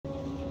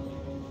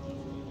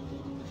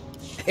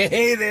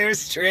Hey there,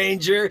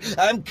 stranger.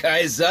 I'm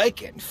Kai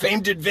Zykken,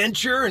 famed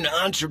adventurer and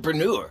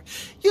entrepreneur.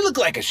 You look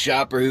like a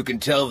shopper who can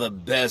tell the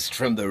best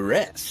from the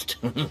rest.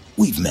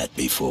 We've met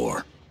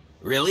before.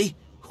 Really?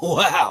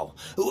 Wow.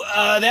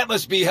 That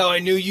must be how I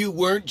knew you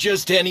weren't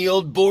just any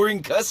old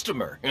boring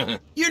customer.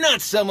 You're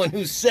not someone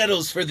who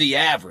settles for the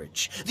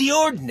average, the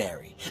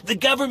ordinary, the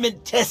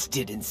government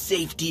tested and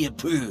safety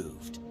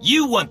approved.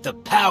 You want the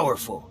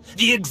powerful,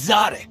 the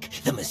exotic,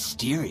 the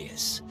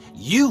mysterious.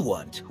 You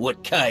want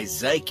what Kai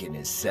Zykken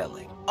is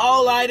selling.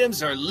 All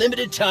items are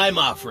limited time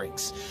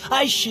offerings.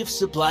 I shift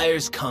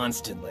suppliers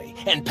constantly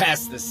and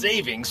pass the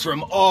savings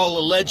from all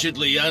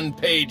allegedly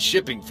unpaid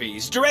shipping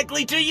fees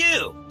directly to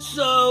you.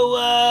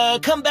 So,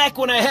 come back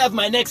when I have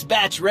my next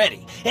batch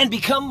ready and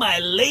become my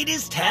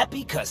latest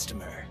happy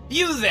customer.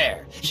 You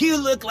there, you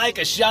look like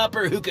a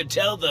shopper who could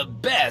tell the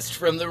best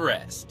from the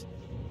rest.